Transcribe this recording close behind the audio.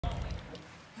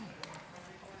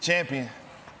Champion,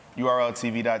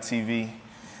 URLTV.tv.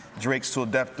 Drake's Till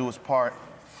Death Do Us Part.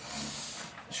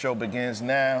 Show begins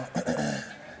now.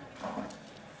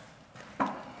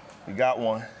 We got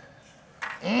one.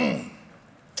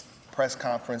 Press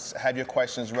conference. Have your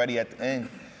questions ready at the end.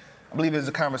 I believe there's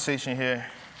a conversation here.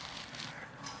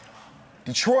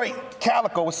 Detroit,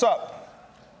 Calicoe, what's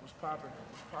up? What's poppin'?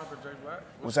 What's poppin', Jay Black?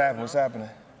 What's happening? What's happening?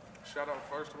 Shout out,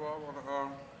 first of all, I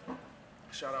want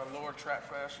to shout out Lord Trap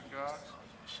Fashion Guys.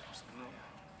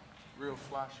 Real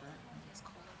fly shit.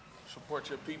 Support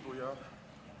your people, y'all.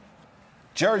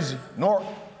 Jersey, North,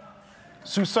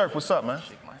 Sue Surf, what's up, man?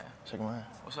 Shake my hand. Shake my hand.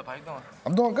 What's up? How you doing?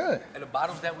 I'm doing good. And the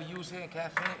bottles that we use here in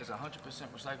Caffeine is 100%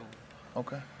 recyclable.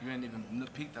 Okay. You ain't even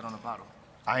peeped that on the bottle.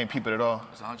 I ain't peep it at all.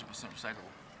 It's 100% recyclable.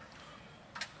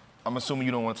 I'm assuming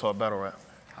you don't want to talk battle rap.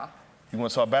 Huh? You want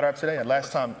to talk battle rap today?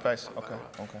 Last time, Face. Okay,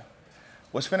 okay.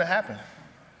 What's finna happen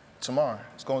tomorrow?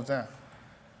 What's going down?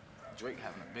 Drake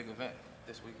having a big event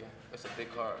this weekend. It's a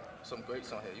big card. Some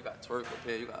greats on here. You got Twerk up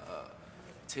here. You got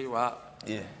T-Rock.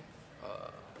 Yeah.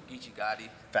 Geechi Gotti.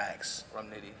 Facts. Rum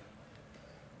Nitty.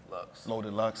 Lux.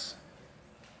 Loaded Lux.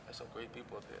 There's some great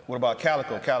people up here. What about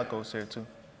Calicoe? Calicoe's here too.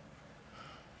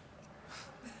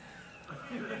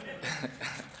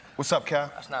 What's up,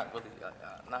 Cal? That's not really,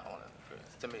 not one of the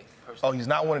greatest, to me, personally. Oh, he's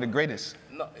not one of the greatest?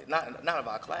 No, not of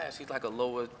our class. He's like a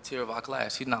lower tier of our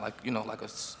class. He's not like, you know, like a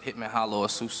Hitman Hollow or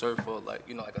Sue Surf or like,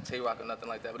 you know, like a Tay-Rock or nothing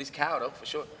like that. But he's Cal, though, for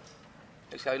sure.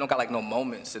 He's Cal. He don't got like no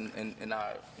moments in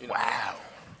our, you know. Wow.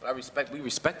 But we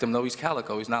respect him, though. He's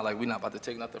Calicoe. He's not like, we're not about to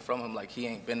take nothing from him. Like, he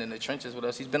ain't been in the trenches with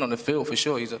us. He's been on the field, for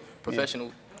sure. He's a professional.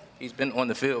 Yeah. He's been on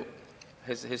the field.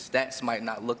 His stats might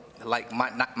not look like,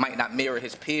 might not mirror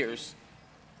his peers.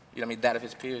 You know what I mean, that of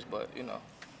his peers, but, you know,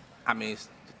 I mean, it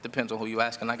depends on who you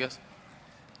asking, I guess.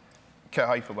 Cal,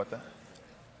 how you feel about that?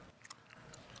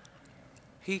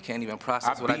 He can't even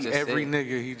process what I just said. Every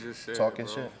nigga he just said, talking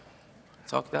bro. shit.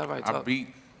 Talk that right, talk.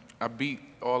 I beat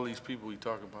all these people he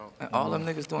talking about. And all them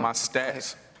niggas doing. My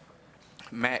stats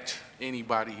match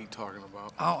anybody he talking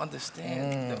about. I don't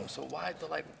understand, though. So why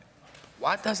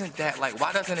doesn't it translate? Like,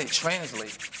 why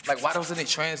doesn't it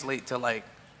translate to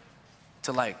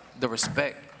the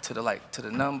respect? To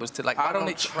the numbers, to like, why don't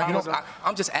it translate?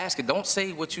 I'm just asking, don't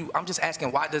say what you, I'm just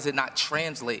asking, why does it not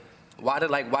translate?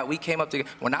 Why we came up together,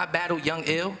 when I battled Young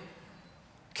Ill,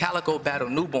 Calicoe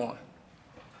battled Newborn.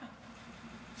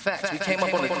 Facts, we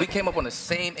came up on the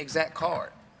same exact card.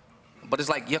 But it's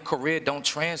like your career don't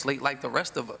translate like the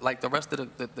rest of the rest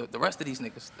of these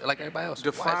niggas, like everybody else.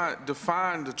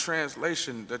 Define the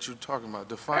translation that you're talking about.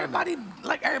 Define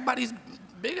everybody's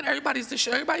bigger, everybody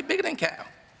bigger than Cal.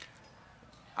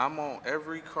 I'm on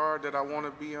every card that I want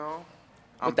to be on.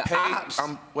 I'm With the paid. ops.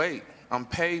 I'm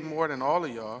paid more than all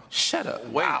of y'all. Shut up.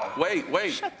 Wait.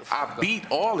 Shut the fuck I beat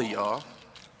all of y'all,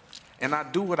 and I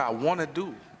do what I want to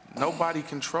do. Nobody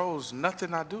controls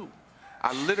nothing I do.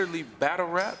 I literally battle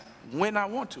rap when I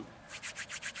want to.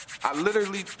 I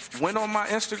literally went on my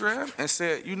Instagram and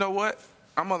said, you know what?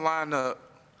 I'm gonna line up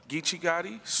Geechi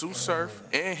Gotti, Sue Surf,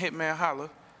 and Hitman Holla.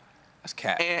 That's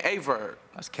cat. And A-Verb.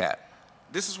 That's cat.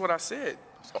 This is what I said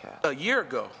a year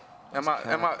ago. Am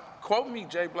I quote me,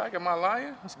 Jay Black, am I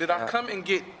lying? Did I come and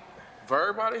get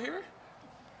Verb out of here?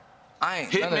 I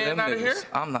ain't Hitman out of here?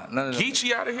 I'm not none of them.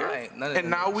 Geechi out of here? I ain't none of and them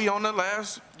now niggas. we on the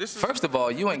last. First of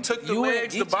all, you ain't took the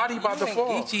legs, the body by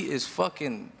default. Geechi is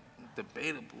fucking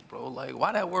debatable, bro. Like,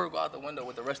 why that word go out the window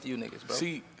with the rest of you niggas, bro?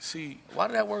 See. Why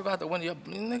did that word go out the window? You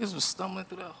niggas was stumbling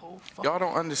through that whole fucking. Y'all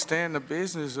don't understand the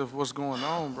business of what's going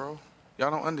on, bro. Y'all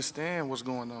don't understand what's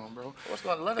going on, bro.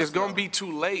 It's gonna be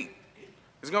too late.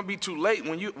 It's gonna be too late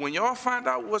when y'all find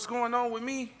out what's going on with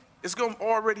me. It's gonna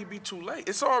already be too late.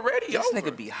 It's already over. This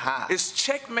nigga be high. It's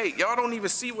checkmate. Y'all don't even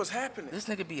see what's happening. This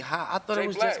nigga be high. I thought Jay it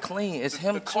was Black, just clean. It's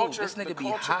him too. This nigga be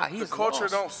high. He is The culture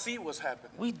lost. don't see what's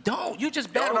happening. We don't. You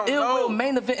just Y'all battled don't Ill know. Will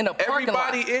main event in a parking lot.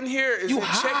 Everybody in here is You in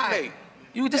high.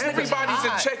 checkmate. This Everybody's nigga's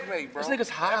high. in checkmate, bro. This nigga's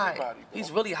high. Everybody, bro. He's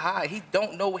really high. He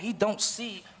don't know. He don't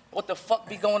see what the fuck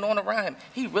be going on around him.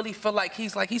 He really feel like he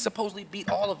supposedly beat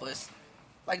all of us.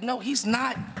 Like, no, he's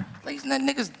not. Like, that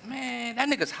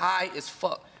nigga's high as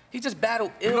fuck. He just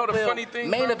battled Ill Will,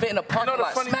 main event in a parking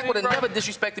lot. Smack would have never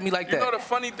disrespected me like that. You know the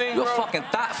funny thing, You're bro? a fucking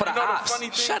thought for the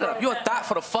ops. Shut up. You're a thought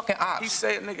for the fucking ops. He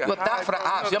said, nigga, you're a thought for the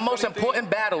ops. Your most important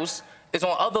battles is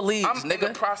on other leagues, nigga. I'm in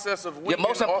the process of your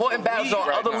most important battles on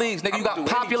other leagues, nigga. You got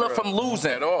popular from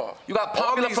losing. You got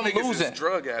popular from losing.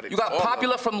 You got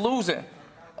popular from losing.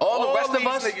 All the rest of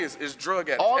us niggas is drug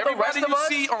addicts. All the rest of us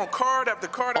see on card after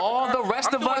card after all card. the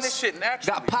rest of us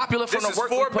got popular from the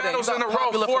work we put in. This is 4 battles in a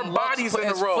row, 4 bodies in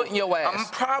a row. In your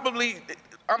ass.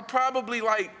 I'm probably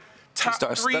like top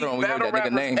started 3 stuttering when we heard battle that nigga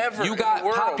rappers name. ever You in got the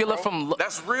world, popular bro. from...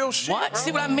 That's real shit, What? bro.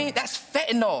 See what I mean? That's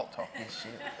fentanyl. Talk your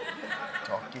shit.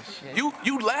 Talk your shit.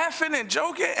 You laughing and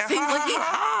joking and See, ha, look, ha, he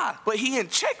ha. high. But he in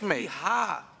checkmate. He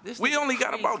high. This We nigga only got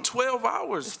crazy. about 12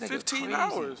 hours, This nigga 15 crazy.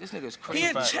 hours. This nigga's He crazy.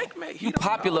 in checkmate. He You don't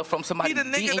popular know. from somebody He the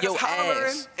nigga beating that's your hollering,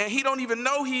 ass. and he don't even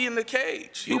know he in the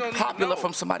cage. He You don't even popular know.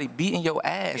 from somebody beating your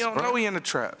ass, He don't bro. know he in the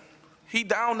trap. He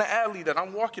down the alley that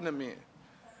I'm walking him in.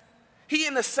 He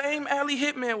in the same alley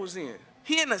Hitman was in.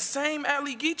 He in the same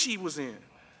alley Geechi was in.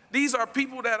 These are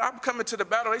people that I'm coming to the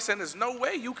battle, they saying there's no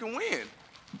way you can win.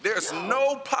 There's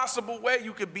no possible way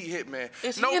you could beat Hitman.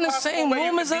 Is no he in the possible same way you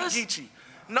room could as beat us? Geechi.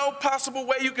 No possible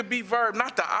way you could beat Verb,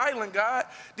 not the island god.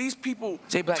 These people,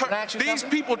 J Black, can I ask you these something?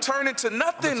 people turn into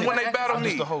nothing when they battle I'm me.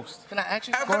 just the host. Can I ask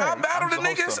you After something? I battle the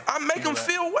I'm just a niggas, host, I make You them know that.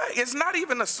 feel wet. It's not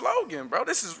even a slogan, bro.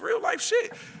 This is real life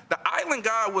shit. The island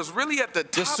god was really at the The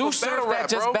top Sue of battle Surf rap, that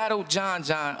just bro. battled John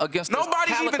against the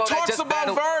Nobody even Calicoe that talks just about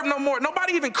battled. Verb no more.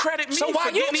 Nobody even credit me So why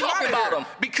for you getting him talking out of about here. him?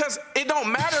 Because it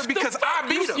don't matter because I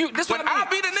beat him. this When what I mean. I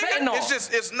beat a nigga,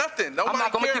 Fentanyl. it's nothing. Nobody I'm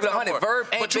not gonna cares keep it 100. no more. Verb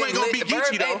ain't But you ain't been gonna be lit.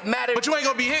 Geechi Verb ain't though. mattered. But you ain't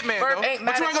gonna be Hitman Verb though. ain't But you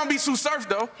mattered. ain't gonna be Sue Surf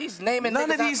though. He's naming None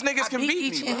niggas. of these niggas can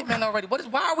beat Geechi me, and bro. Hitman already.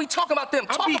 Why are we talking about them?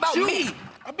 I Talk beat about you. me.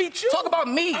 I beat you. Talk about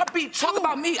me. I beat you. Talk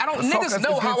about me. I don't. Let's talk Niggas as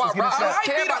know the how gangsters I get rock. us I out. I don't might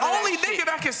care be the about only that nigga shit.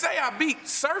 that can say I beat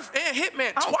Surf and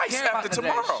Hitman don't twice care about after none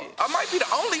of that tomorrow. shit. I might be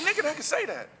the only nigga that can say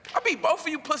that. I beat both of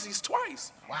you pussies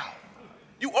twice. Wow.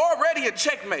 You already a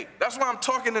checkmate. That's why I'm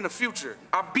talking in the future.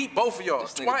 I beat both of y'all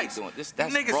This nigga be twice. doing this. You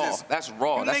That's niggas raw. is- That's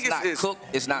raw. you That's niggas not is cooked.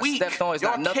 It's not weak. stepped on. It's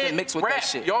Y'all not nothing can't mixed with rap. that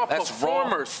shit. Y'all That's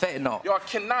performers. raw fentanyl. Y'all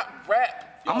cannot rap.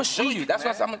 I'm gonna show you. That's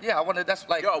man. what I'm. Yeah, I wanted. That's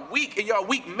like. Y'all weak, and y'all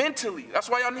weak mentally. That's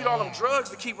why y'all need all them drugs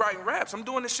to keep writing raps. I'm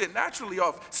doing this shit naturally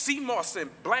off sea moss and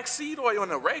black seed oil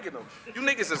and oregano. You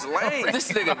niggas is lame.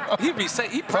 This nigga, he be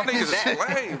saying, he Y'all practice niggas is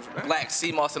that. lame, man. Black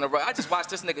sea moss in a row. I just watched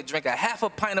this nigga drink a half a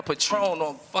pint of Patron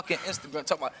on fucking Instagram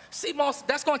talking about sea moss.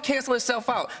 That's gonna cancel itself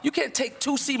out. You can't take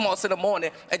 2 sea moss in the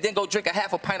morning and then go drink a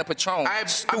half a pint of Patron. I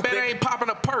bet I ain't popping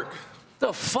a perk.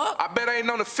 The fuck? I bet I ain't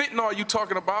on the fentanyl you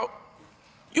talking about.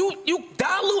 You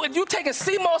dilute and you taking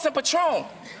sea moss and Patron.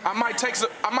 I might take some.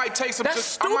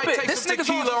 That's I might take stupid. This some nigga's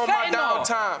tequila on on my fentanyl.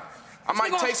 downtime. I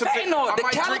might take some. Fentanyl. I The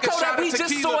might drink a Calicoe shot that we of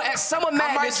just tequila. saw at Summer I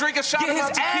might Madness drink a shot get of his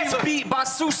my ass tequila. beat by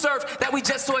Sue Surf that we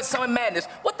just saw at Summer Madness.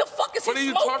 What the fuck is What he are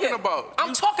you smoking? talking about?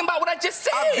 I'm talking about what I just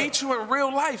said. I beat you in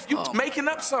real life. You making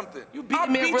up something. You beat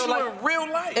me in real life? I beat you in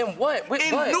real life. In what? With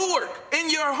In what? Newark, in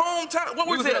your hometown. What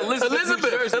was was in it? Elizabeth, New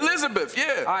Jersey. Elizabeth,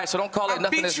 yeah. All right, so don't call it I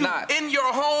nothing beat it's you not. in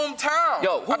your hometown.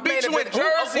 Yo, who I beat made you it? in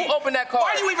Jersey. Who opened that car?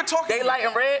 Why are you even talking to me? Daylight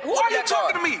and Red? Who Why are opened you that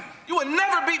talking car? to me? You would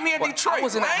never beat me in Well, Detroit. I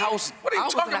was in the man. house- What are you I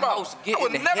was talking in the about? house I getting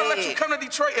would never let you head. come to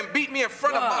Detroit and beat me in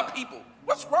front of my Bruh. people.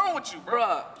 What's wrong with you, bro?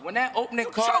 Bruh, when that opening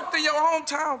You car... choked in your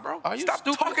hometown, bro. Are you Stop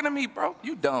stupid? talking to me, bro.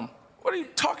 You dumb. What are you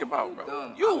talking about, bro?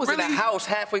 Dumb. You I was really in the house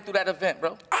halfway through that event,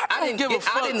 bro. I don't give a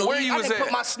fuck where you I was didn't at.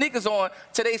 put my sneakers on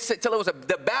till it was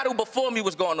the battle before me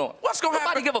was going on. What's gonna Nobody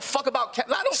happen? give a fuck about. I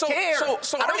don't care.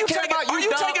 So I are don't you care taking, about you. are you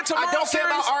Dub. taking tomorrow I don't care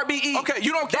about serious? RBE. Okay,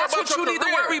 you don't care That's about what your you need to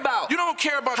career. worry about. You don't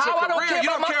care about How your I don't career. care You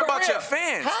about don't my care about career? your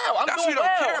fans. How? I'm That's doing what you don't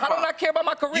well. care How about. don't I care about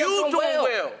my career? You I'm doing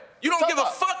well. You don't Talk give a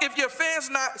about- fuck if your fans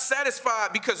not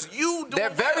satisfied because you doing They're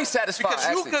very well. satisfied, Because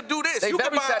you actually. could do this. They You could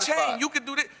very buy a satisfied. chain. You could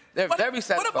do this. They're very What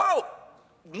satisfied. about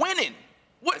winning?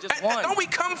 What, I just won. Don't we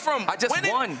come from I just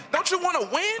winning? won. Don't you want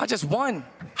to win? I just won.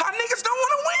 How niggas don't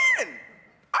want to win?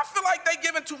 I feel like they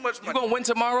giving too much You money. gonna win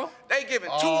tomorrow? They giving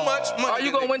too much money. Are you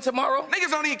to gonna niggas. win tomorrow? Niggas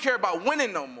don't even care about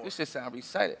winning no more. This shit sound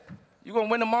excited. You gonna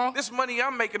win tomorrow? This money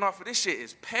I'm making off of this shit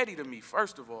is petty to me,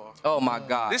 first of all. Oh my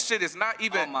God. This shit is not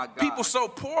even, Oh my God. people so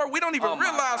poor, we don't even Oh my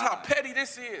realize how God. petty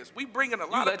this is. We bringing a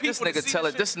You lot of let people this to nigga see tell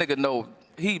this it. This shit. nigga know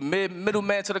he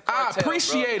middleman to the I cartel.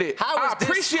 appreciate bro. it. How I is this?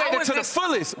 appreciate How it is to the this?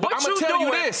 fullest. But What I'm gonna you tell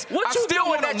you doing? this. What I you still doing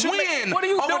want that to you win. What are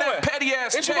you over doing? that petty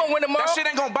ass Is check. you gonna win tomorrow? That shit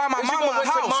ain't gonna buy my Is you mama gonna a win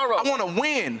house. tomorrow? I want to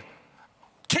win.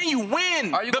 Can you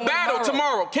win Are you the gonna win battle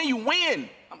tomorrow? tomorrow? Can you win?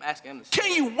 I'm asking him.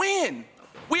 Can you win?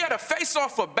 We had a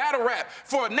face-off for battle rap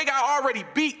for a nigga I already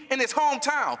beat in his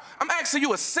hometown. I'm asking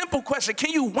you a simple question.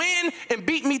 Can you win and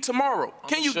beat me tomorrow?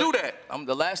 Can you do that? I'm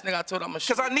the last nigga I told. I'm gonna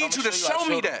show. 'Cause I need you to show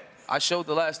me that. I showed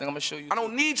the last thing. I'm gonna show you. I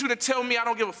don't need you to tell me I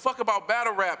don't give a fuck about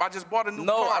battle rap. I just bought a new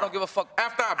No, car. I don't give a fuck.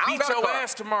 After I I don't beat got a your car.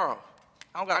 ass tomorrow.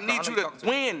 I don't got I a car. need I know you you to talking to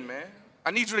me. win, man.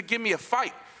 I need you to give me a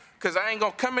fight. Cause I ain't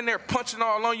gonna come in there punching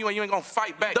all on you and you ain't gonna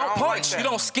fight back. Don't punch, like that. you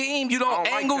don't scheme, you don't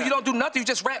angle, like you don't do nothing. You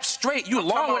just rap straight. You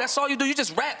long way. That's all you do. You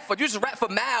just rap for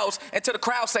mouths until the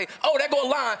crowd say, "Oh, there go a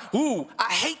line." Ooh,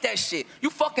 I hate that shit. You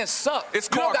fucking suck. It's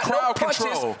called crowd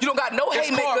control. You don't got no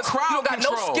haymakers. You don't got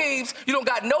no schemes. You don't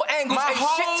got no angles. My ain't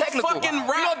whole shit technical. fucking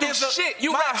rap you don't do is shit.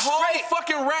 You my rap whole straight.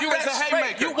 fucking rap you is a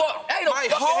haymaker. You walk. Ain't no my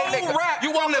fucking whole haymaker. rap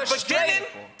You walk from the beginning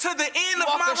straight. to the end You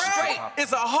of my straight. rap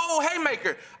is a whole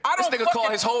haymaker. I This don't nigga call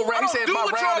his whole rap. He said my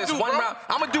round is one round.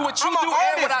 I'm gonna do what you do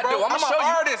and what I do. I'm gonna show you.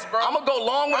 Artist, bro. I'm gonna go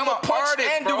long. I'm gonna punch artist,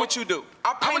 and bro. do what you do.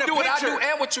 I'm gonna do what I do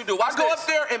and what you do. Watch I go this. up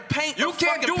there and paint. You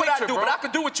can't do what I do, bro. but I can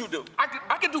do what you do.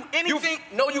 I can do anything.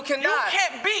 No, you cannot. You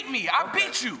can't beat me. I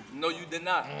beat you. No, you did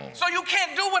not. So you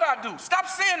can't do what I do. Stop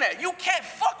saying that. You can't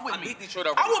fuck with me. beat Detroit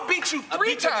already. I will beat you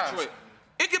 3 times.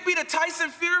 It could be the Tyson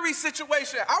Fury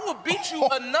situation. I will beat you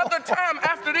another time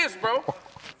after this, bro.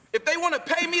 If they want to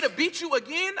pay me to beat you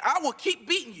again, I will keep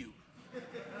beating you.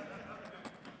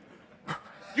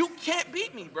 You can't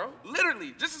beat me, bro.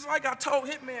 Literally. Just as like I told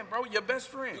Hitman, bro, your best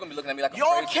friend. You're gonna be looking at me like I'm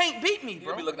y'all crazy. Can't beat me, bro.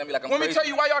 You're gonna be looking at me like I'm Want crazy. me to tell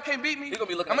you why y'all can't beat me? You're gonna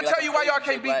be looking I'm at me gonna like tell you why y'all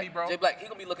crazy. can't beat me, bro. Jay Black, he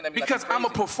gonna be looking at me because like I'm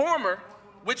I'm a performer,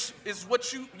 which is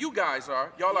what you guys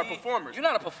are. Y'all are performers. You're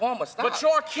not a performer, stop. But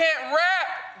y'all can't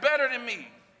rap better than me.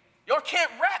 Y'all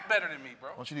can't rap better than me,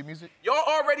 bro. Don't you do music? Y'all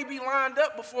already be lined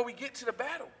up before we get to the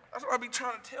battle. That's what I be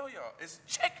trying to tell y'all. It's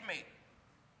checkmate.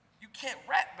 You can't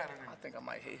rap better than me. I think I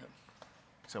might hate him.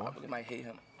 So I really might hate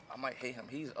him. I might hate him.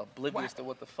 He's oblivious to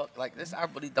what the fuck. Like this, I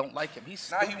really don't like him. He's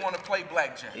stupid. Now he want to play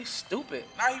blackjack. He's stupid.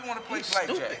 Now he want to play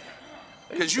blackjack.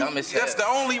 Because dumb as hell. that's the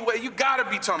only way. You gotta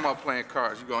be talking about playing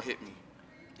cards. You gonna hit me.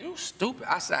 You stupid.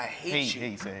 I said I hate you.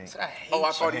 He said I said I hate Oh, I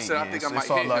you. thought he said I think I might it's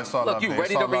all hit love, him. it's all Look, love you here.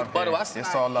 ready It's to all love rebuttal? here. I said It's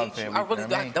I all hate love you. here. I really You know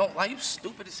what I I mean? don't like you.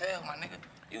 Stupid as hell, my nigga.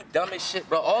 You dumb as shit,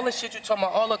 bro. All the shit you talking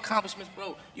about, all the accomplishments,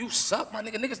 bro. You suck, my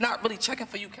nigga. Niggas not really checking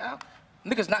for you, Cal.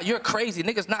 Niggas not. You're crazy.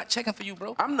 Niggas not checking for you,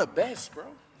 bro. I'm the best, bro.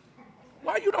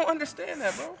 Why you don't understand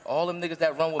that, bro? All them niggas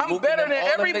that run with I'm Mook. better and them, than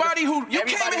all them everybody niggas, who you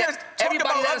came in here to talk everybody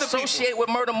about that other associate people. with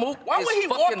Murder Mook. Why is would he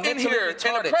walk fucking in here in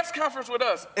retarded. a press conference with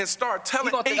us and start telling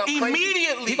He gonna think I'm crazy.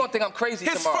 immediately? He gonna think I'm crazy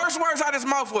His tomorrow. first words out his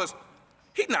mouth was,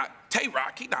 "He not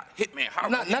Tay-Rock. He not Hitman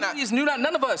Holla. None of these,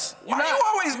 none of us. Why you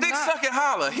always dick sucking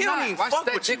Holla? He don't even Watch fuck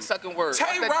that with you. dick sucking word.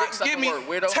 Tay-Rock give me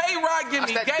Tay-Rock give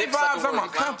me gay vibes. I'm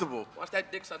uncomfortable. Watch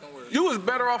that dick sucking word. You was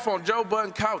better off on Joe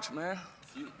Budden couch, man.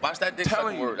 Watch that dick Telling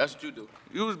sucking you. word. That's what you do.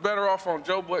 You was better off on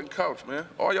Joe Budden couch, man.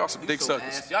 All y'all some dick So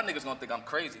suckers. ass. Y'all niggas gonna think I'm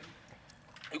crazy.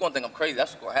 You gonna think I'm crazy.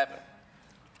 That's what's gonna happen.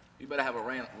 You better have a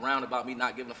round about me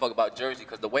not giving a fuck about Jersey,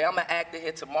 because the way I'm gonna act in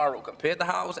here tomorrow compared to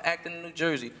how I was acting in New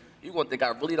Jersey, you gonna think I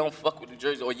really don't fuck with New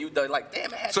Jersey, or you done like, damn,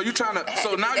 it had So you trying to?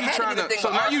 So now you trying to? So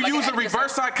now you using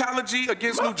reverse psychology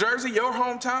against New Jersey, your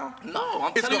hometown? No,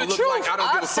 I'm It's telling gonna you the look truth. like I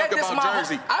don't give a fuck about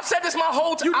Jersey. I've said this my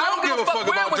whole time. You I don't give a fuck where it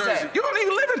about was Jersey. at. You don't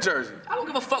even live in Jersey. I don't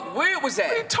give a fuck where it was at.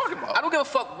 What are you talking about? I don't give a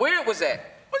fuck where it was at.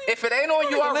 If it ain't on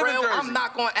You don't even live in URL, Jersey. I'm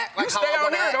not gonna act like You how stay I out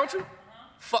wanna here, act. don't you?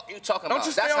 Fuck you talking Don't about.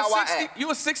 you stay That's on how 60? I act.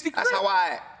 You a 60 That's crib? how I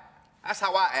act. That's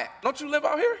how I act. Don't you live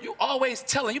out here? You always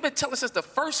telling. You've been telling since the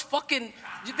first fucking.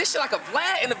 This shit like a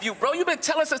Vlad interview, bro. You've been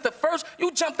telling since the first.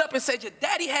 You jumped up and said your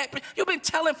daddy had. You've been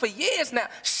telling for years now.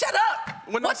 Shut up.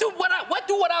 What do what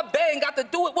I bang got to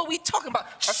do with what we talking about?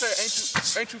 I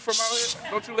said, ain't you from out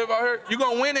here? Don't you live out here? You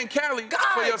gonna win in Cali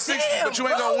for your 60, but you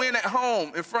ain't gonna win at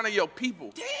home in front of your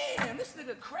people. Damn, this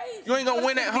nigga crazy. You ain't gonna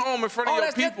win at home in front of your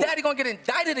people. Your daddy gonna get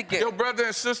indicted again. Your brother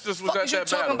and sisters was Fuck at is you that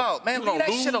talking battle. about, man? You Leave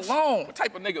gonna that shit lose? alone. What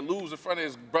type of nigga lose in front of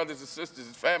his brothers and sisters,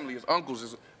 his family, his uncles,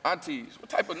 his aunties? What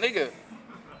type of nigga?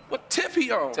 What tip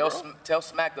he on? Tell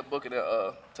Smack the book of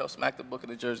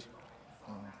the jersey.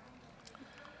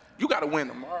 You gotta win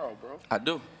tomorrow, bro. I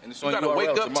do. And it's You on gotta URL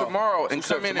wake up tomorrow and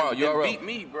come in and URL. beat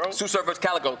me, bro. Sue versus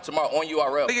Calicoe tomorrow on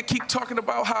URL. Nigga keep talking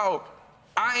about how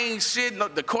I ain't shit, no,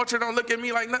 the culture don't look at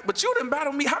me like nothing, but you didn't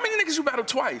battle me. How many niggas you battled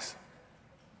twice?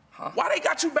 Huh? Why they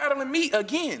got you battling me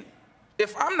again?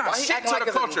 If I'm not shit to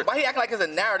the culture. Why he act like it's a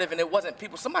narrative and it wasn't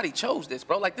people? Somebody chose this,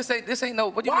 bro. Like this ain't no.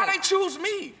 What do you Why mean? they choose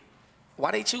me?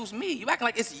 Why they choose me? You acting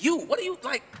like it's you. What are you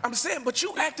like? I'm saying, but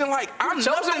you acting like I'm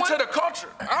nothing to the culture.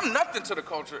 I'm nothing to the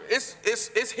culture. It's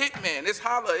Hitman. It's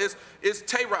Holla. It's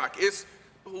Tay-Rock. It's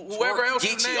whoever else.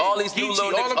 Geechi, all these new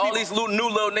little niggas. All these new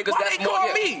little niggas. Why That's they more.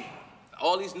 call me?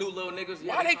 All these new little niggas.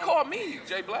 Why they call me,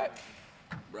 Jay Black?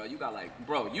 Bro, you got like,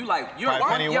 bro, you're why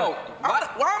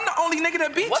I'm the only nigga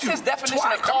that beat you? What's his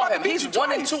definition of call him? He's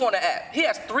 1 and 2 on the app. He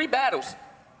has 3 battles.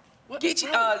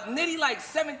 Geechi, Nitty like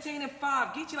 17 and 5.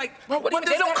 Geechi like, what do you mean?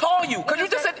 They don't call you. Cause you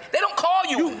just said they don't call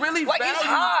you. You really like he's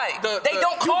high. They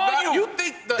don't call you. You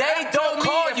think they don't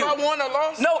call you? If I won or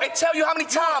lost? No, it tell you how many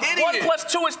times. 1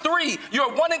 plus 2 is 3.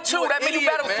 You're 1 and 2. That means you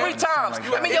battled 3 times.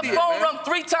 That means your phone rung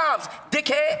 3 times,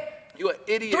 dickhead. You an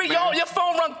idiot, man. Your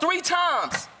phone rung 3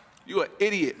 times. You an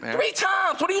idiot, man. 3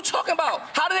 times. What are you talking about?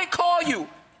 How do they call you?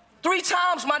 3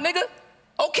 times, my nigga.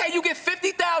 Okay, you get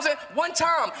 50,000 1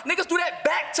 time. Niggas do that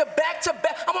back to back to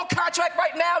back. I'm on contract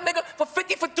right now, nigga, for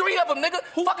 50 for 3 of them, nigga.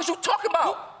 Who fuck is you talking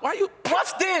about? Why you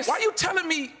plus this? Why you telling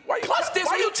me? Plus this?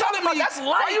 Why you telling me? That's light.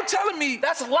 Why you telling me?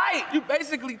 That's light. You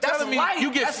basically telling me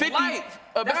you get 50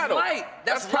 a battle.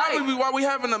 That's probably why we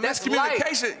having a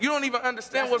miscommunication. You don't even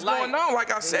understand what's going on.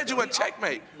 Like I said, you in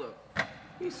checkmate. Look.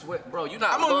 Bro, you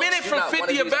not. I'm a minute from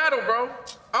 50 a battle, bro.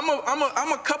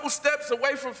 I'm a couple steps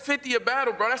away from 50 a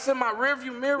battle, bro. That's in my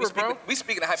rearview mirror, bro. We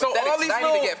speaking of hypothetics. So all these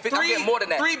little I'm getting more than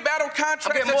that. 3 battle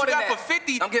contracts that you got for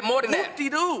 50. I'm getting more than that.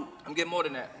 Whoop-de-doo. I'm getting more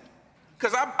than that.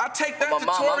 Cause I take that to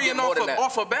Torian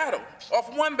off a battle,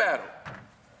 off 1 battle.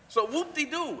 So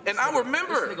whoop-de-doo. And I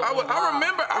remember. I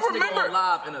remember.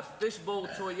 Live in a fishbowl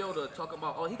Toyota talking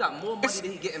about, oh, he got more money than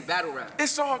he get in battle rap.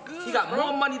 It's all good. He got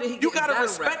more money than he get in battle rap. You gotta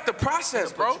respect the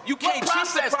process, bro. You can't cheat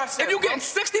the process. If you getting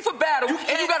 60 for battle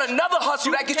and you got another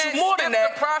hustle that gets you more than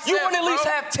that, you want to at least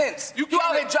have tents. You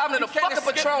out here driving in a fucking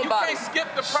Patron bottle. You can't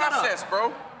skip the process,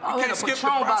 bro. You can't skip the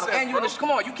process, and you come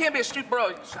on, you can't be a street,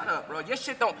 bro. Shut up, bro. Your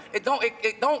shit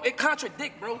it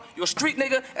contradict, bro. You're a street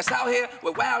nigga that's out here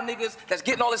with wild niggas that's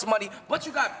getting all this money, but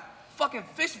you got fucking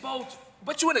fishbowls,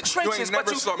 but you in the trenches,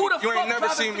 you ain't never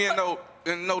seen me in no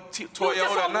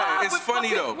Toyota or nothing. It's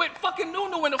funny though. With fucking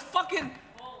Nunu in a fucking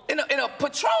in a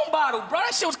Patron bottle, bro.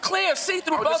 That shit was clear,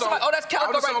 see-through, bro. Like, oh, that's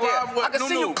Calicoe right there. I can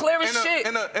see you clear as shit.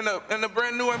 In a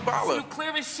brand new Impala. See you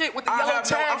clear as shit with the yellow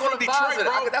tag on the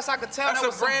visor. That's how I could tell.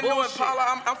 That's a brand new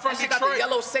Impala. I'm from Detroit. Got the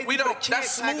yellow safety for the kids.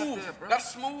 That's smooth.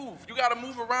 That's smooth. You gotta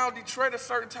move around Detroit a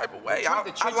certain type of way. I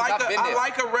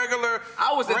like a regular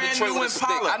brand new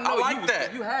Impala. I like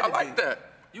that. I like that.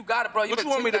 You got it, bro. You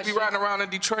want me to be riding around in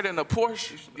Detroit in a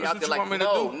Porsche? That's what you want me to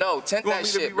do? No, tent that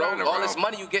shit, bro. All this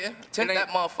money you getting, tent that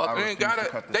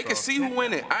motherfucker. They can see who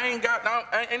in it.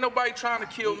 Ain't nobody trying to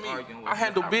kill me. I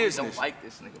handle business. I don't like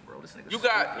this nigga, bro. This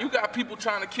nigga you got people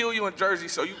trying to kill you in Jersey,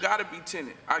 so you gotta be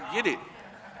tinted. I get it.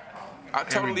 I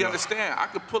totally understand. I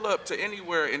could pull up to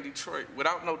anywhere in Detroit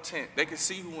without no tent. They can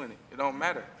see who in it. It don't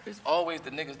matter. It's always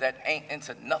the niggas that ain't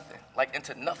into nothing, like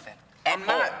into nothing. I'm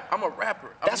not. I'm a rapper.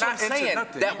 That's what I'm saying.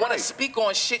 That want to speak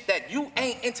on shit that you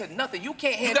ain't into nothing. You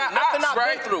can't handle nothing I've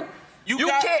been through. You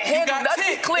can't handle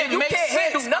nothing clear. You can't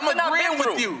handle nothing I've been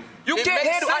through. You can't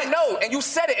handle. I know, and you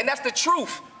said it, and that's the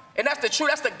truth. And that's the truth.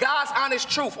 That's the God's honest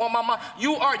truth on my mind.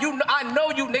 I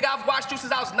know you, nigga. I've watched you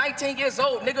since I was 19 years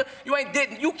old, nigga.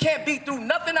 You can't be through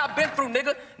nothing I've been through,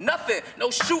 nigga. Nothing.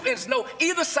 No shootings, no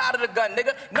either side of the gun,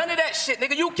 nigga. None of that shit,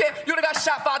 nigga. You done got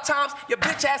shot 5 times. Your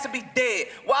bitch has to be dead.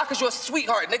 Why? Cause you're a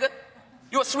sweetheart, nigga.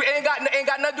 You're a sweet, ain't got nothing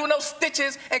to do with no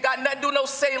stitches, ain't got nothing to do with no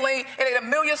saline, and ain't a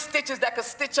million stitches that could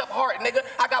stitch up heart, nigga.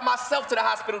 I got myself to the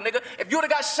hospital, nigga. If you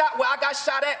would've got shot where I got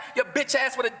shot at, your bitch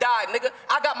ass would've died, nigga.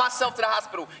 I got myself to the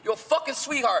hospital. You're a fucking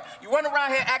sweetheart. You run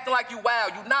around here acting like you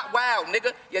wild. You not wild,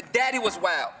 nigga. Your daddy was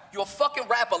wild. You're a fucking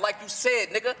rapper, like you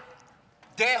said, nigga.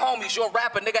 Dead homies, you're a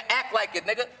rapper, nigga. Act like it,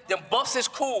 nigga. Them buffs is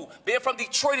cool. Being from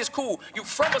Detroit is cool. You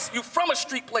from a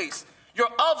street place. You're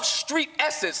of street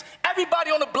essence.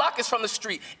 Everybody on the block is from the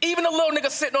street. Even the little nigga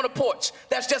sitting on the porch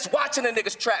that's just watching the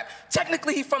niggas trap.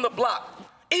 Technically, he from the block.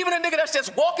 Even a nigga that's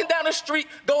just walking down the street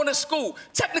going to school.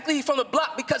 Technically, he from the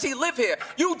block because he live here.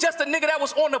 You just a nigga that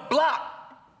was on the block.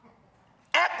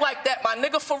 Act like that, my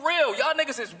nigga, for real. Y'all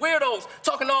niggas is weirdos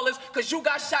talking all this because you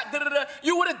got shot, da-da-da.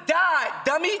 You would have died,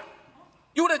 dummy.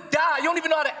 You would have died. You don't even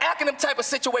know how to act in them type of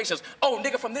situations. Oh,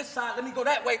 nigga, from this side, let me go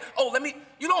that way. Oh,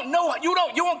 you don't know, you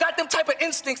don't got them type of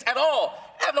instincts at all.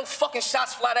 Have no fucking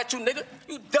shots fly at you, nigga.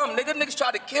 You dumb, nigga. Niggas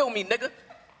tried to kill me, nigga.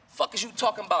 Fuck is you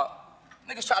talking about?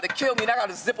 Niggas tried to kill me and I got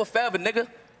a zipper forever, nigga.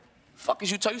 Fuck is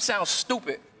you talking? You sound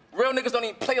stupid. Real niggas don't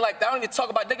even play like that. I don't even talk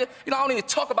about niggas. I don't even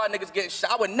talk about niggas getting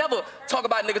shot. I would never talk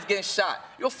about niggas getting shot.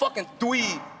 You're a fucking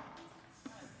dweeb.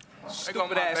 They got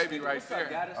my baby right there.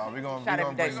 We gonna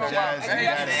bring Jazz and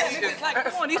Gattas. Like,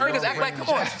 come on, these niggas act like, come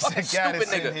on, fucking stupid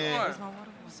nigga.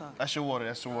 That's your water,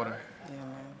 that's your water. Yeah,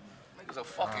 man. Niggas a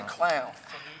fucking clown.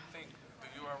 So do you think the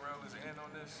URL is in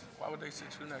on this? Why would they sit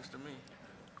you next to me?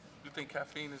 You think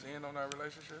caffeine is in on our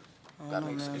relationship? I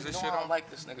don't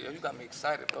like this nigga. Yo, you got me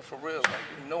excited, but for real, like,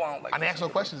 you know I don't like. I didn't ask no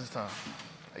questions this time.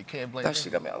 You can't blame that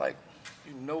shit got me. I like.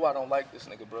 You know I don't like this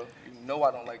nigga, bro. You know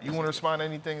I don't like this You want to respond to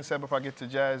anything said before I get to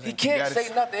Jazz? He can't say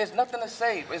nothing. There's nothing to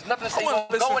say. There's nothing to say. I wanna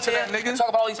Go in listen to there that nigga. and talk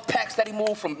about all these packs that he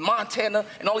moved from Montana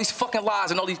and all these fucking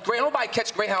lies and all these nobody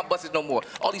catch Greyhound buses no more.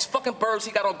 All these fucking birds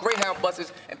he got on Greyhound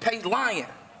buses and Petty's lying.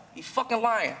 He fucking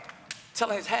lying.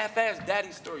 Telling his half-ass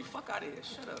daddy story. Fuck out of here.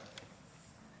 Shut up.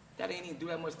 Daddy ain't even do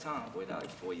that much time. Boy, that like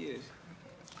 4 years.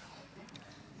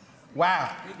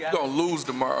 Wow. You gonna lose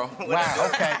tomorrow. Wow.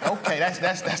 Okay. That's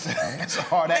a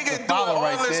hard act to Nigga follow doing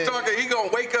right all this there. talking. He gonna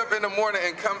wake up in the morning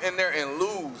and come in there and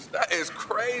lose. That is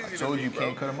crazy. I told to you me,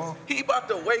 can't bro. cut him off. He about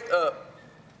to wake up,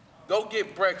 go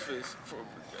get breakfast.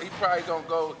 He probably gonna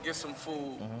go get some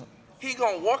food. He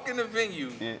gonna walk in the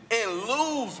venue and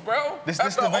lose, bro. This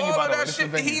After the venue, all by of the way. that This the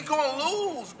shit, venue. he gonna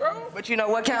lose, bro. But you know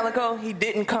what, Calicoe? He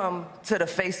didn't come to the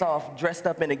face-off dressed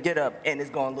up in a get-up and is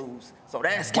gonna lose. So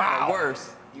that's kind of Wow.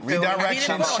 worse. You feel me? Redirection, He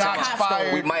didn't go to shots Costco.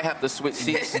 fired. We might have to switch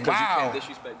seats because Wow. you can't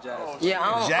disrespect Jazz. Yeah,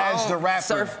 I don't, Jazz the rapper.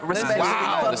 Surf, respectfully,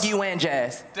 Wow. fuck you and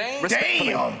Jazz. Damn. Respectfully.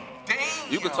 Damn.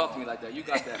 You can talk to me like that. You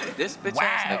got that. This bitch Wow.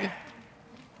 ass nigga.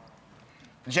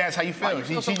 Jazz, how you feel? you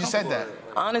feel She so just said that.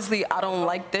 Honestly, I don't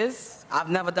like this. I've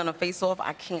never done a face-off.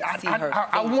 I can't see her face.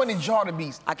 I wanted y'all to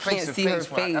be I can't face to see her face.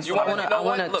 face. That's I what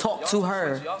wanna talk to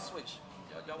her. Y'all switch.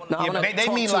 No, I Yeah, wanna but they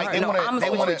talk mean to like her. they No, I'm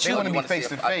want with you. to be wanna see face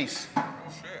to if face.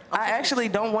 I actually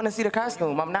don't want to see the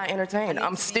costume. I'm not entertained.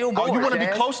 I'm still Oh, bored. you want to be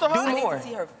Jazz. close to her? Do I need more. to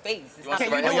see her face. It's not Can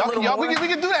you right do here. a little Y'all, more? we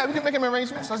can do that. We can make him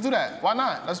arrangements. Let's do that. Why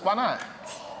not? Why not?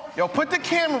 Yo, put the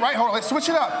camera right. Hold on. Let's switch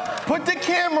it up. Put the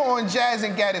camera on Jazz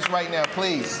and Gattas right now,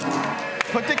 please.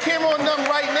 Put the camera on them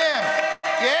right now.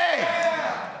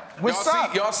 Yeah. What's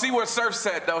up? Y'all see where Surf's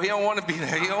at, though. He don't want to be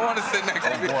there. He don't want to sit next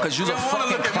to me. Because you're a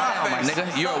fucking clown, my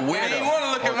nigga. You're a weirdo. He want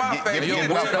to look at my face. you're He a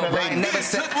done weirdo, took- bro. I he never done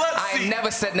said- took Luck's I ain't seat.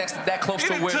 never sat next to that close He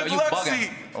to a done weirdo. took You Luck's bugging.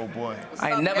 seat. Oh boy.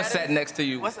 I ain't never Gattas? sat next to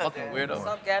you. What's up, Fucking Dad? weirdo. What's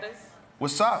up, Gattas?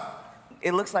 What's up?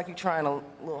 It looks like you're trying a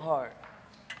little hard.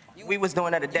 We was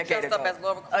doing that a decade dressed ago. up as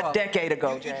Laura Croft. A decade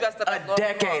ago, You Jazz. dressed up as A Laura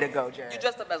decade Croft. ago, Jazz. You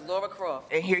dressed up as Laura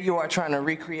Croft. And here you are trying to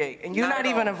recreate. And you're Not not at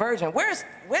even all. a virgin. Where the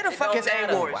It fuck don't is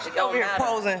matter. A-Ward? It She don't over here matter.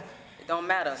 posing. It don't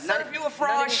matter. Surf, you a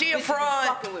fraud, she a fraud.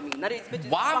 Fucking with me. None of these bitches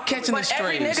Why I'm fucking catching with the me.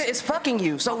 Every strays? nigga is fucking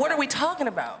you. So what are we talking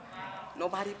about?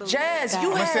 Nobody believes Jazz, that.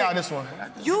 you Let's see how had, this one.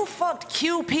 you fucked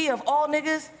QP of all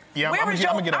niggas. Yeah, Where I'm is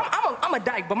gonna your- get up. I'm a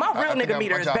dyke, but my I real think nigga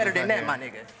meter my is job better is than not that, my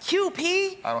here. nigga.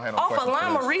 QP I don't have no off of questions for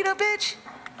Lima this. Rita, bitch.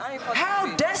 I ain't fucking How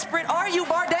QP. desperate are you, I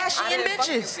Bardashian didn't fuck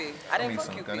bitches? QP. I I didn't need fuck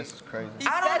something. QP. This is crazy. He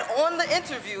I said on the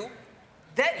interview,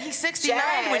 That he's 69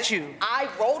 Jazz, with you. I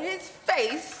wrote his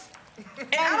face, And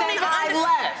I don't even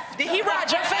left. Did he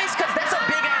ride your face? Because that's a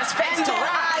big ass face And to then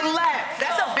ride. I left.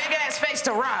 That's a big ass face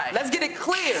to ride. Let's get it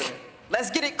clear. Let's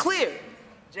get it clear.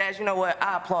 Jazz, you know what?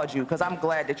 I applaud you because I'm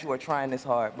glad that you are trying this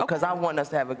hard because I want us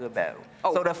to have a good battle.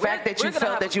 Oh, so the fact that we're you gonna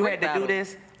felt have that a you great had to battle. do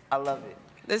this, I love it.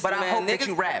 Listen, but I man, hope that niggas-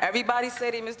 you rap. Everybody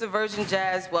say they Mr. Virgin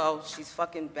Jazz. Well, she's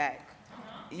fucking back.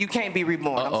 You can't be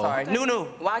reborn. I'm Uh-oh. sorry. Okay. Nunu,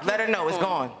 Why can't let her be know it's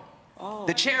reborn? gone. Oh.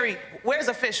 The cherry, where's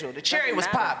official? The cherry Doesn't was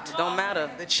matter. popped. It don't matter.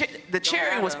 The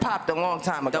cherry was matter. popped a long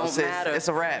time ago, Don't sis. matter. It's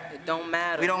a wrap. It don't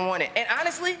matter. We don't want it. And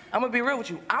honestly, I'm gonna be real with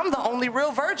you. I'm the only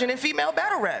real virgin in female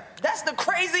battle rap. That's the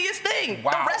craziest thing.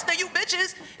 Wow. The rest of you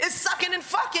bitches is sucking and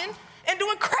fucking and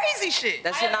doing crazy shit.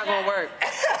 That shit not gonna work.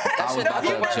 That shit not about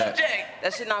gonna to work. object.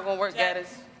 That shit not gonna work, Gattas.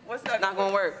 What's It's not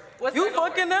gonna work. What's You not gonna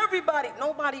fucking everybody.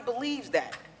 Nobody believes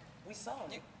that. We saw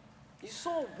it. You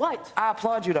saw what? I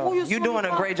applaud you though. Who you You're saw doing me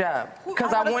a fuck? great job. Who-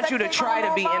 Because I I got a want you to sex tape try I to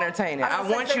don't be know about? entertaining. I got I a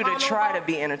sex want you tape I to don't know try to about?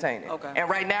 be entertaining. Okay. And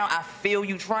right now, I feel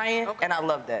you trying, Okay. and I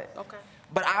love that. Okay.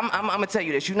 But I'm gonna tell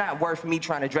you this: you're not worth me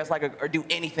trying to dress like or do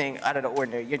anything out of the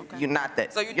ordinary. You're not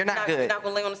that. So you're not good. You're not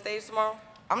gonna lay on the stage tomorrow?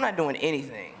 I'm not doing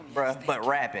anything, bruh, but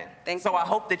rapping. Thank so you. I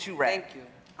hope that you rap. Thank you.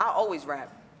 I always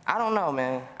rap. I don't know,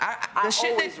 man. I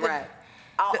always rap.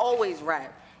 I always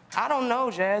rap. I don't know,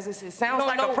 Jazz. It sounds don't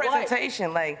like know a what?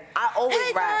 presentation. Like, I always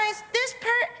hey rap. guys,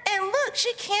 and look,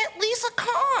 she can't lease a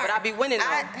car. But I be winning though.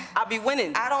 I be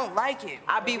winning. I don't like it.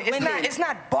 I be winning. It's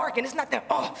not barking. It's not that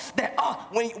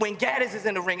when Gattas is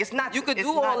in the ring. It's not. You could it's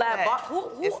do all not that. Who,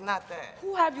 it's not that.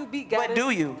 Who have you beat, Gattas? But do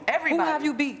you? Everybody. Who have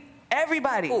you beat?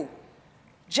 Everybody. Who?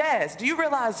 Jazz, do you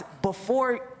realize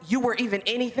before you were even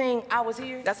anything, I was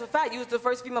here? That's a fact. You was the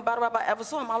first female battle rap I ever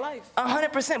saw in my life.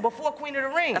 100% before Queen of the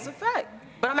Ring. That's a fact.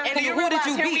 But I'm asking And you, you who did realize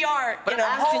you here beat? we are But in I'm a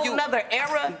asking whole you. nother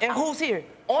era, and who's here?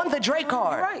 On the Drake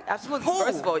card. You're right, absolutely. Who?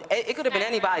 First of all, it could have been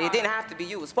anybody. It didn't have to be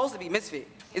you. It's supposed to be Misfit.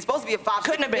 It's supposed to be a 5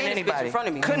 Couldn't have been anybody. in front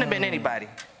of me. Couldn't have been anybody.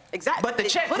 Exactly. But the It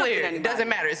check could've been cleared. It anybody. doesn't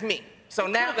matter. It's me. So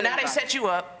It now could've been they anybody. set you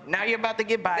up. Now you're about to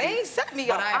get bodied. They ain't set me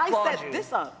But up. I applaud set you.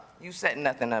 this up. You set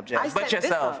nothing up, I Jazz. But set this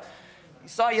yourself. up. You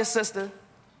saw your sister.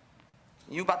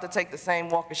 You about to take the same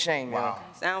walk of shame, Wow.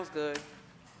 yo. Sounds good.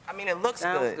 I mean, it looks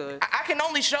Sounds good. good. I can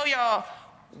only show y'all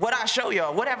what I show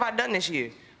y'all. What have I done this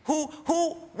year?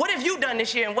 What have you done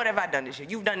this year and what have I done this year?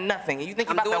 You've done nothing. And you think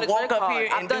you're about to walk up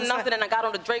here and I've done nothing and I got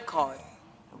on the Drake card.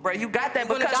 Bro, you got that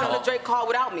You wouldn't because have got on the Drake card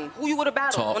without me. Who you would have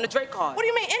battled on the Drake card? What do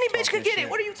you mean? Any bitch could get it.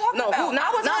 What are you talking about?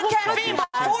 I was on caffeine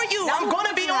before you. I'm going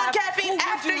to be on caffeine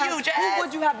after you, Jazz. Who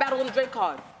would you have battled on the Drake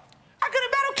card? I could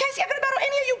have battled Casey. I could have battled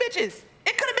any of you bitches.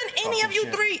 It could have been any of you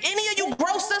three. Any of you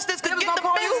bro sisters could get the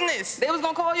business. They was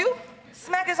gonna call you?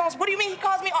 Smack is on. What do you mean he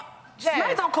calls me on? Jazz.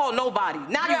 Smack don't call nobody.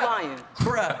 Now you lying.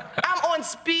 Bruh, I'm on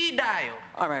speed dial.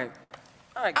 All right.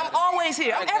 I'm always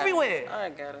here. I'm everywhere. All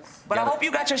right, Gattas. But I hope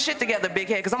you got your shit together, big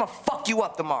head, because I'm going to fuck you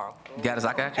up tomorrow. Gattas,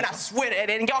 I got you. And I swear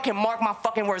to and y'all can mark my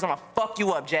fucking words. I'm going to fuck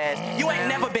you up, Jazz. You ain't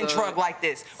never been drugged like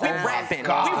this. We rapping. We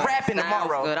rapping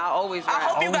tomorrow. Good. I always rap. I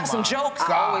hope you got some jokes.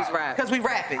 I always rap. Because we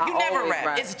rapping. You never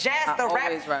rap. It's Jazz the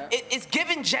rapper. It's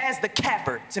giving Jazz the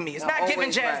capper to me. It's not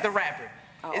giving Jazz the rapper.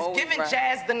 It's giving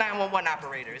Jazz the 911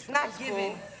 operator. It's not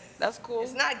giving. That's cool.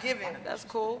 It's not giving. That's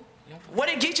cool. What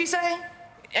did Geechi say?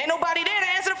 Ain't nobody there to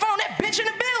answer the phone. That bitch in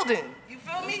the building. You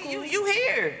feel me? You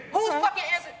here. Who's fucking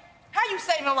answering? How you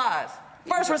saving lives?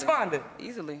 First responder.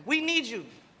 Easily. We need you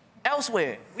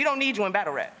elsewhere. We don't need you in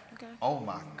battle rap. Okay. Oh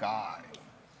my God.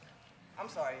 I'm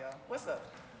sorry, y'all. What's up?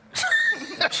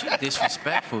 She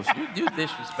disrespectful. You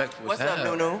disrespectful. What's up,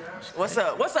 Nunu? What's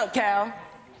up? What's up, Cal?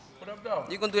 What up, though?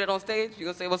 You gonna do that on stage? You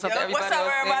gonna say what's up to everybody? What's up,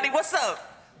 on everybody? stage? What's up?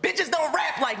 Bitches don't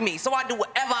rap like me, so I do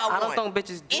whatever I want. I don't think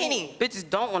bitches do. Bitches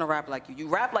don't want to rap like you. You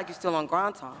rap like you're still on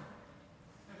grind time.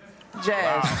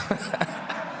 Jazz.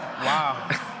 Wow.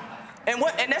 And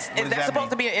is that supposed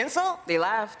to be an insult? They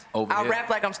laughed. I rap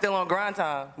like I'm still on grind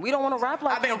time. We don't want to rap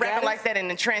like I've been rapping like that and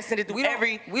then transcended through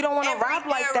every. We don't want to rap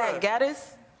like that,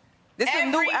 Gattas. This is a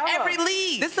new era. Every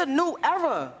league. This is a new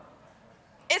era.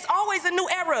 It's always a new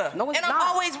era. No, it's and not. I'm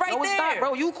always right no, it's there. Not,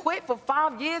 bro. You quit for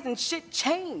 5 years and shit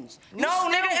changed. You no,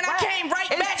 nigga, and I came right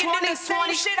back and did the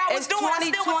same shit I was doing.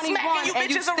 I still was smacking you bitches and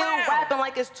you still around. rapping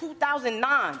like it's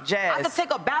 2009. Jazz. I could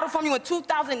take a battle from you in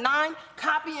 2009,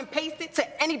 copy and paste it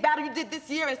to any battle you did this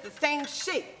year, and it's the same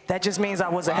shit. That just means I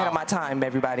was ahead of my time,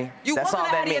 everybody. You That's wasn't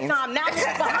all that ahead of means. your time. Now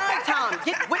you're behind time.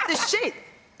 Get with the shit.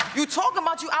 You talking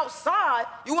about you outside.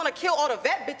 You want to kill all the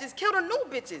vet bitches. Kill the new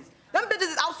bitches. Them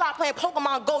bitches is outside playing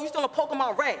Pokemon Go. You still in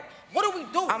Pokemon Red. What are we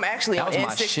doing? I'm actually on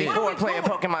N64 playing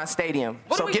Pokemon Stadium.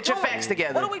 So get your facts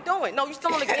together. What are we doing? No, you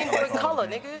still on the Game Boy Color,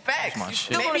 nigga. Facts. You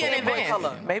still Maybe on the in Game Boy Color.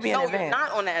 advance. Maybe in No, advance. you're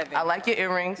not on the advance. I like your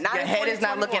earrings. Not your in head is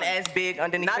not 2021. looking as big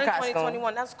underneath Not the in costume.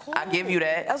 2021. That's cool. I give you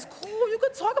that. That's cool. You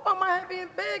could talk about my head being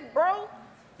big, bro.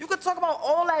 You could talk about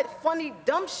all that funny,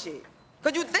 dumb shit.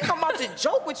 Because you think I'm about to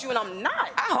joke with you, and I'm not.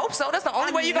 I hope so. That's the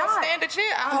only way you're going to stand a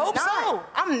chance. I hope so.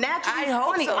 I'm naturally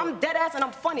funny. So. I'm dead ass and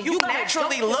I'm funny. You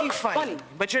naturally look funny,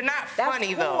 but you're not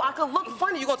funny, though. I could look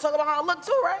funny. You going to talk about how I look,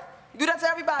 too, right? You do that to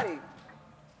everybody.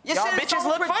 Y'all bitches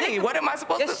look funny. What am I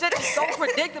supposed to say? Your shit is so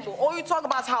predictable. All you talk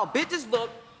about is how bitches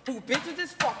look, who bitches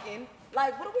is fucking.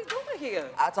 Like, what are we doing here?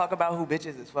 I talk about who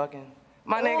bitches is fucking.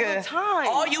 My all nigga, the time.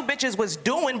 All you bitches was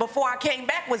doing before I came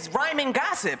back was rhyming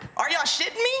gossip. Are y'all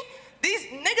shitting me? These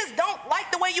niggas don't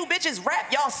like the way you bitches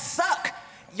rap. Y'all suck.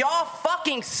 Y'all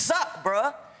fucking suck,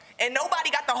 bruh. And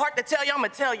nobody got the heart to tell y'all. I'ma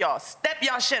tell y'all. Step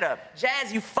y'all shit up.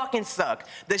 Jazz, you fucking suck.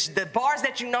 The bars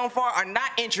that you known for are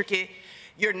not intricate.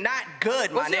 You're not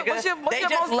good, my nigga. They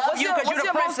just love you because you're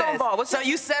the princess. So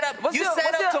you set up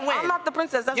to win. I'm not the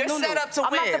princess. That's You're Nunu. set up to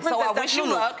I'm win. not the princess. So I That's wish you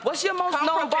Nunu. luck. What's your most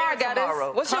known bar,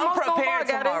 Gattas? What's your most known bar,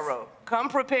 Gattas? Come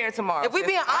prepared tomorrow. If we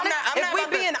being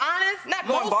honest, not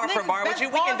going bar for bar with you.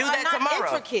 We can do that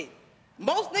tomorrow. Intricate.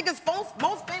 Most niggas,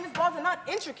 most famous bars are not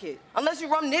intricate unless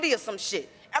you run Nitty or some shit.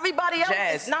 Everybody else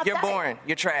Jazz, is not you're that. boring.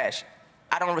 You're trash.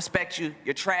 I don't respect you.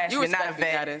 You're trash. You're not a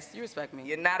vet. You respect me.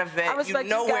 You're not a vet. You're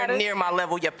nowhere near my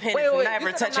level. Your pen is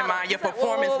never touching mine. Your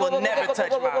performance will never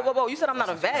touch mine. You said I'm not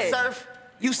a vet. Surf,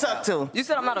 you suck too. You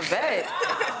said I'm not a vet.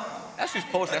 That's just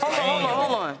post.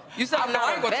 Hold on. You said I'm not a vet.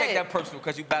 I ain't gonna take that personal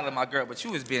because you battling my girl, but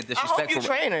you was being disrespectful. I hope you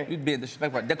train her. You being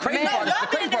disrespectful. The crazy part is,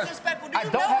 y'all being disrespectful. Do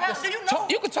you know?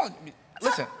 You can talk.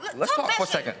 Listen, let's talk for a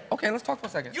second. Okay, let's talk for a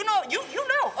second. You know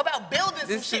about building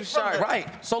some shit from the... Right.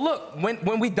 So look,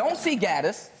 when we don't see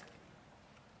Gattas,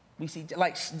 we see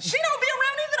like... She don't be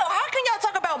around either though. How can y'all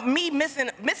talk about me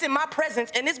missing my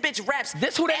presence and this bitch raps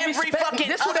every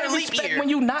fucking other leap year? When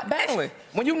you not battling.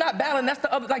 When you not battling, that's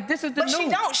the other, like this is the new.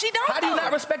 She don't. How do you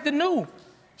not respect the new?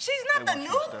 She's not the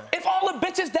new. If all the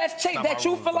bitches that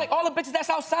you feel like all the bitches that's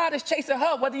outside is chasing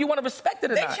her, whether you want to respect it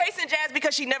or not. They chasing Jazz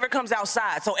because she never comes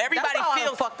outside. So everybody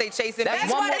feels fuck they chasing.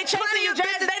 That's why they chasing you,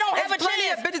 Jazz. They don't have a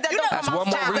chance. That's one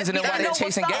more reason. reason why they're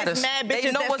chasing Gattas. Mad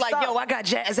bitches that's like, yo, I got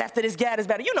Jazz after this Gattas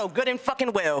battle. You know good and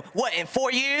fucking well. What, in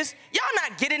 4 years? Y'all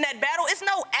not getting that battle. It's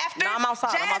no after. Nah, I'm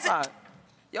outside. Jazz I'm outside.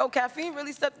 Yo, Caffeine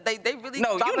really stepped. They really.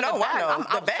 No, you know, the bag. I know.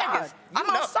 I'm The bag outside. is- I'm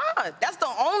outside. That's the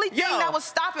only thing that was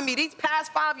stopping me these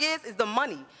past 5 years is the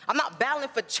money. I'm not battling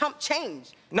for chump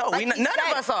change. No, Like none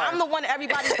of us are. I'm the one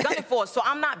everybody's gunning for, so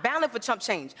I'm not battling for chump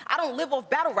change. I don't live off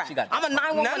battle rap. I'm a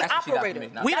 911 operator.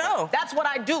 We know. That's what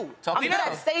I do. I'm good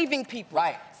at saving people.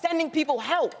 Right. Sending people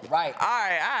help. Right. All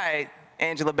right.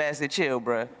 Angela Bassett, chill,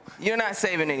 bruh. You're not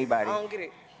saving anybody. I don't get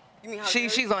it. You mean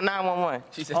She's on 911.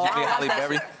 She said she did Halle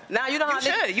Berry. Nah, you know how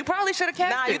niggas. You probably should have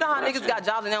cast Nah, it. you know how niggas got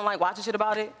jobs and they don't like watching shit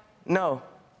about it? No.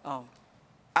 Oh.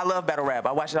 I love battle rap.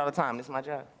 I watch it all the time. This is my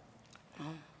job.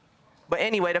 But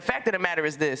anyway, the fact of the matter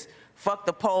is this. Fuck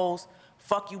the polls.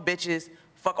 Fuck you bitches.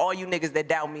 Fuck all you niggas that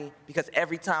doubt me because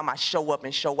every time I show up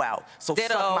and show out. So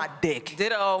Ditto. suck my dick.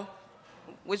 Ditto.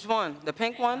 Which one? The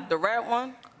pink one? The red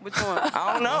one? Which one?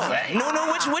 I don't know.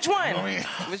 No, which one?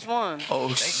 Which one? Oh,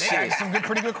 They shit. asked some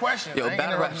pretty good questions. Yo, I ain't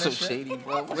battle rap interrupting so this shit. shady,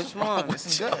 bro. Which one? This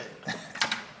is good.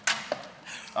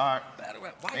 All right.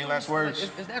 Any last words?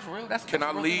 Is that real? That's Can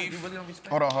I real? leave? You really don't respect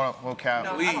Hold on. Well,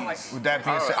 Cal. Please. With that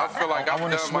being said, I feel like I I've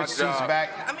want to done my switch seats job. back.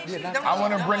 I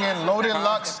want to bring in Loaded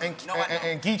Lux and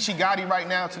Geechi Gotti right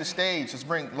now to the stage. Let's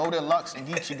bring Loaded Lux and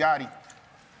Geechi Gotti.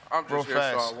 I'm Real just here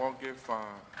fast. so I won't get fined.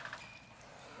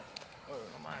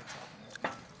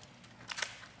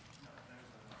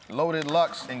 Loaded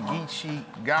Lux and Geechi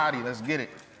Gotti. Let's get it.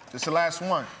 This is the last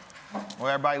one.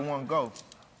 Where everybody want to go.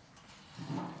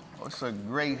 Oh, it's a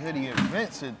great hoodie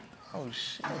event. Oh,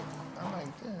 shit. I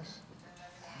like this.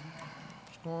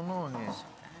 What's going on here?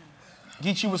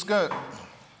 Geechi, what's good?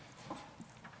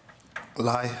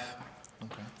 Life.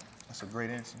 Okay. That's a great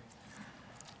answer.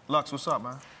 Lux, what's up,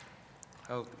 man?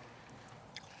 Help.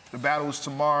 The battle is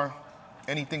tomorrow.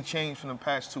 Anything changed from the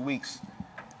past 2 weeks?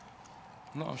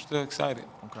 No, I'm still excited.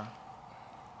 Okay.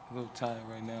 A little tired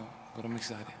right now, but I'm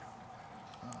excited.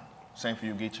 Same for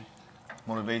you, Geechi.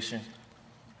 Motivation.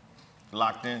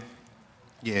 Locked in.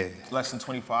 Yeah. Less than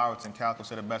 24 hours, and Calicoe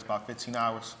said it best, about 15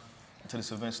 hours until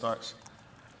this event starts.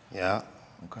 Yeah.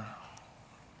 Okay.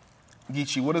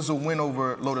 Geechi, what does a win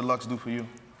over Loaded Lux do for you?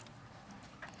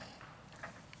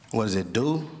 What does it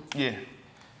do? Yeah.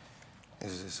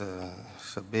 It's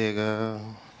a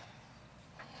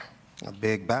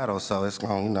big battle, so it's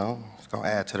gonna, it's gonna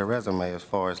add to the resume as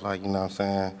far as like, you know what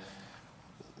I'm saying,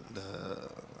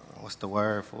 what's the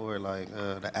word for it? Like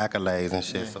the accolades and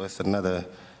shit. Yeah. So it's another,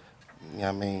 you know what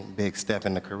I mean, big step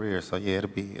in the career. So yeah, it'll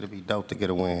be dope to get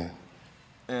a win.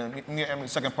 And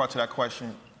second part to that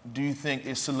question, do you think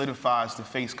it solidifies the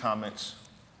face comments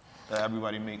that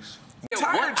everybody makes?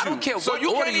 I don't care what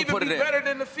order you put it in. So you can't even be better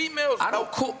than the females. I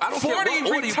don't care what order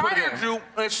you put it in. You,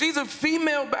 and she's a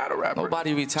female battle rapper.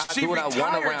 Nobody retired. I do what I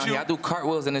want around here. I do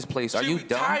cartwheels in this place. Are you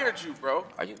dumb? She retired you, bro.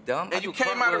 Are you dumb? And you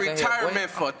came out of retirement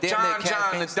for John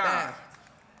the Don.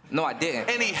 No, I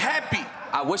didn't. And he happy.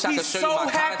 I wish I could show you my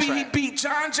contract. He's so happy he beat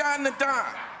John the Don.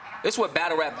 This is what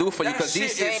battle rap do for you, because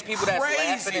these shit same people that's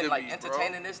laughing and like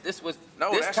entertaining bro. this was no,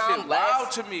 this that time shit last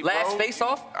wild to me, last bro.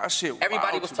 Face-Off. That shit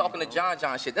everybody wild was to talking me, to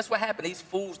John shit. That's what happened. These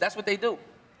fools. That's what they do.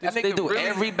 That's That what they nigga do. really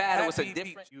Every battle is a happy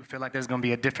different. You feel like there's gonna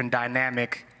be a different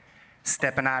dynamic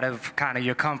stepping out of kind of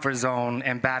your comfort zone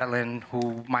and battling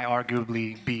who might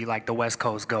arguably be like the West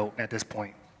Coast GOAT at this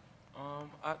point?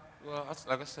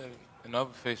 Like I said, in other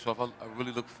Face-Off, I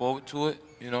really look forward to it,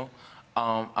 you know.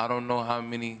 I don't know how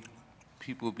many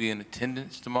people will be in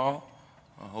attendance tomorrow.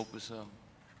 I hope it's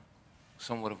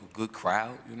somewhat of a good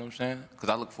crowd, you know what I'm saying? Because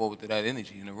I look forward to that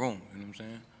energy in the room, you know what I'm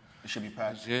saying? It should be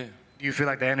packed. Yeah. Do you feel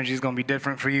like the energy is gonna be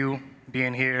different for you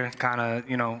being here, kind of,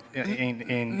 you know, in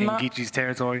Geechi's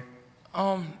territory?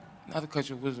 Not to cut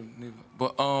your wisdom, neither.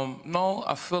 But no,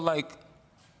 I feel like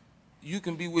you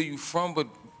can be where you from, but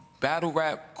battle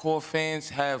rap core fans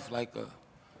have like a,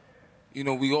 you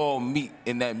know, we all meet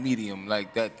in that medium,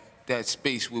 like that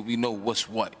space where we know what's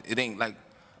what. It ain't like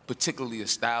particularly a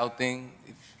style thing.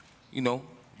 If, you know,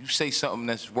 you say something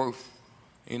that's worth,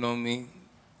 you know what I mean?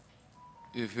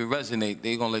 If it resonate,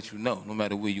 they gonna let you know, no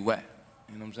matter where you at.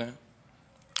 You know what I'm saying?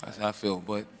 That's how I feel.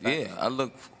 But yeah,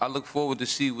 I look forward to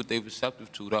see what they receptive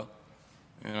to, though.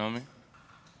 You know what I mean?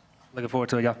 Looking forward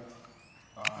to it,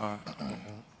 y'all.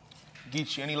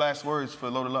 Geechi, any last words for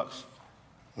Loaded Lux?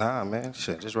 Nah, man,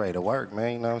 shit, just ready to work,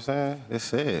 man. You know what I'm saying?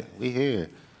 That's it. We here.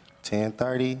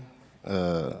 10:30.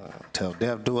 Till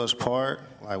death do us part.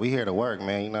 Like, we here to work,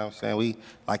 man. You know what I'm saying? We,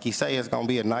 like you say, it's gonna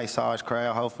be a nice, large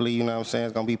crowd. Hopefully, you know what I'm saying?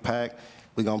 It's gonna be packed.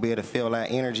 We're gonna be able to feel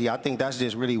that energy. I think that's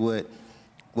just really what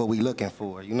what we looking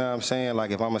for. You know what I'm saying?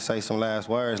 Like, if I'm gonna say some last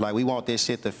words, like, we want this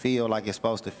shit to feel like it's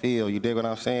supposed to feel. You dig what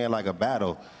I'm saying? Like a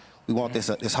battle. We want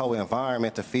this whole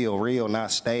environment to feel real,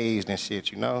 not staged and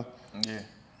shit, you know? Yeah.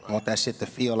 I want that shit to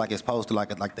feel like it's supposed to,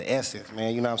 like the essence,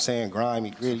 man. You know what I'm saying? Grimy,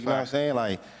 gritty, you know what I'm saying?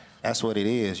 Like, that's what it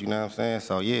is, you know what I'm saying?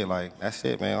 So, yeah, like, that's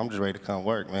it, man. I'm just ready to come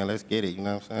work, man. Let's get it, you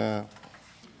know what I'm saying?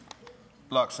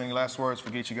 Lux, any last words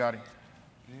for Geechi Gotti?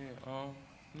 Yeah,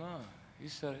 nah, you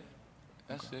said it.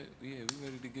 That's it. Yeah, we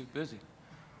ready to get busy.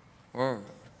 Word.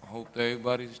 I hope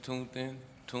everybody's tuned in.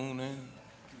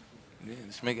 Yeah,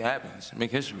 let's make it happen. Let's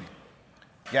make history.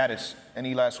 Gattas,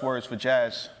 any last words for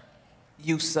Jazz?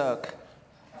 You suck.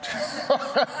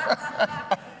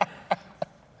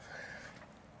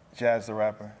 Jazz the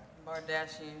rapper.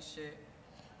 Bardashian shit.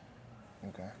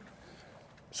 Okay.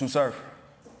 Sue Surf,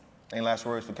 any last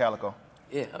words for Calicoe?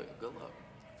 Yeah, good luck.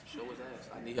 Show his ass.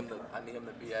 I need him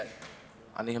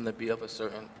to be of a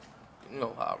certain, you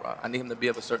know how I rock. I need him to be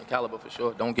of a certain caliber for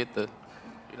sure. Don't get the,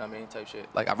 you know what I mean, type shit.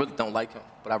 Like, I really don't like him,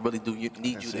 but I really do I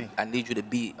need you to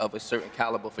be of a certain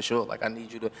caliber for sure. Like, I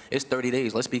need you to, it's 30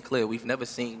 days, let's be clear. We've never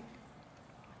seen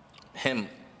him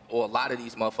or a lot of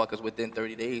these motherfuckers within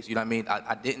 30 days, you know what I mean?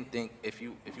 I didn't think, if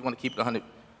you want to keep it 100,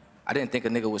 I didn't think a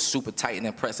nigga was super tight and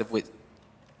impressive with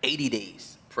 80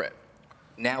 days prep.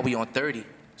 Now we on 30.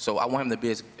 So I want him to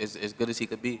be as good as he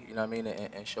could be, you know what I mean,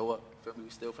 and show up. Feel me? We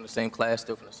still from the same class,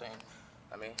 still from the same,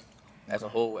 I mean, as a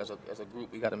whole, as a group,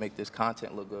 we got to make this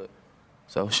content look good.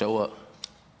 So show up.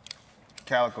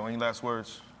 Calicoe, any last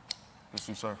words? This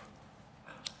you, sir.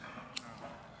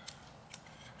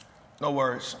 No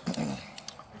words.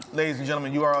 Ladies and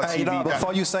gentlemen, URL TV. Hey, no,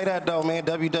 before you say that, though, man,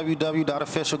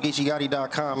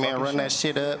 www.officialgeechigotti.com, man. Run that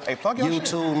shit up. Hey, fuck your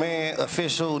YouTube, shit. Man,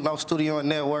 official, no studio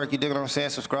network. You dig what I'm saying?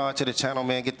 Subscribe to the channel,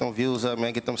 man. Get them views up,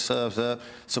 man. Get them subs up.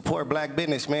 Support black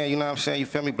business, man. You know what I'm saying? You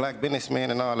feel me? Black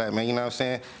businessman and all that, man. You know what I'm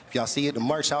saying? If y'all see it, the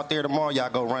merch out there tomorrow, y'all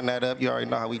go run that up. You already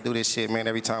know how we do this shit, man.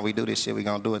 Every time we do this shit, we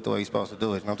gonna do it the way we supposed to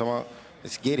do it. You know what I'm talking about?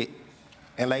 Let's get it.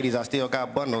 And ladies, I still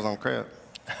got bundles on crib.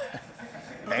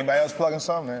 Anybody else plugging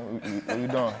something, man? What you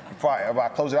doing? Before I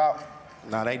close it out?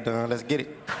 Nah, they done. Let's get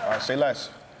it. All right, say less.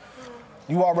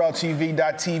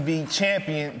 URLTV.tv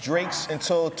champion, Drake's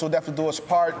until Death Do Us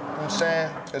Part, you know what I'm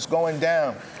saying? It's going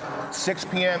down. 6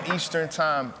 p.m. Eastern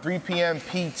Time, 3 p.m.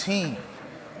 PT. You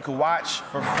can watch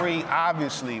for free,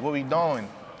 obviously. What we doing?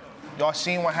 Y'all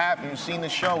seen what happened. You seen the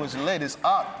show. It's lit. It's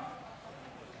up.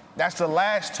 That's the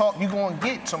last talk you gonna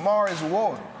get. Tomorrow is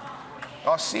war.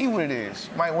 Y'all see what it is.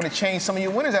 You might want to change some of your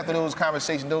winners after those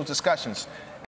conversations, those discussions.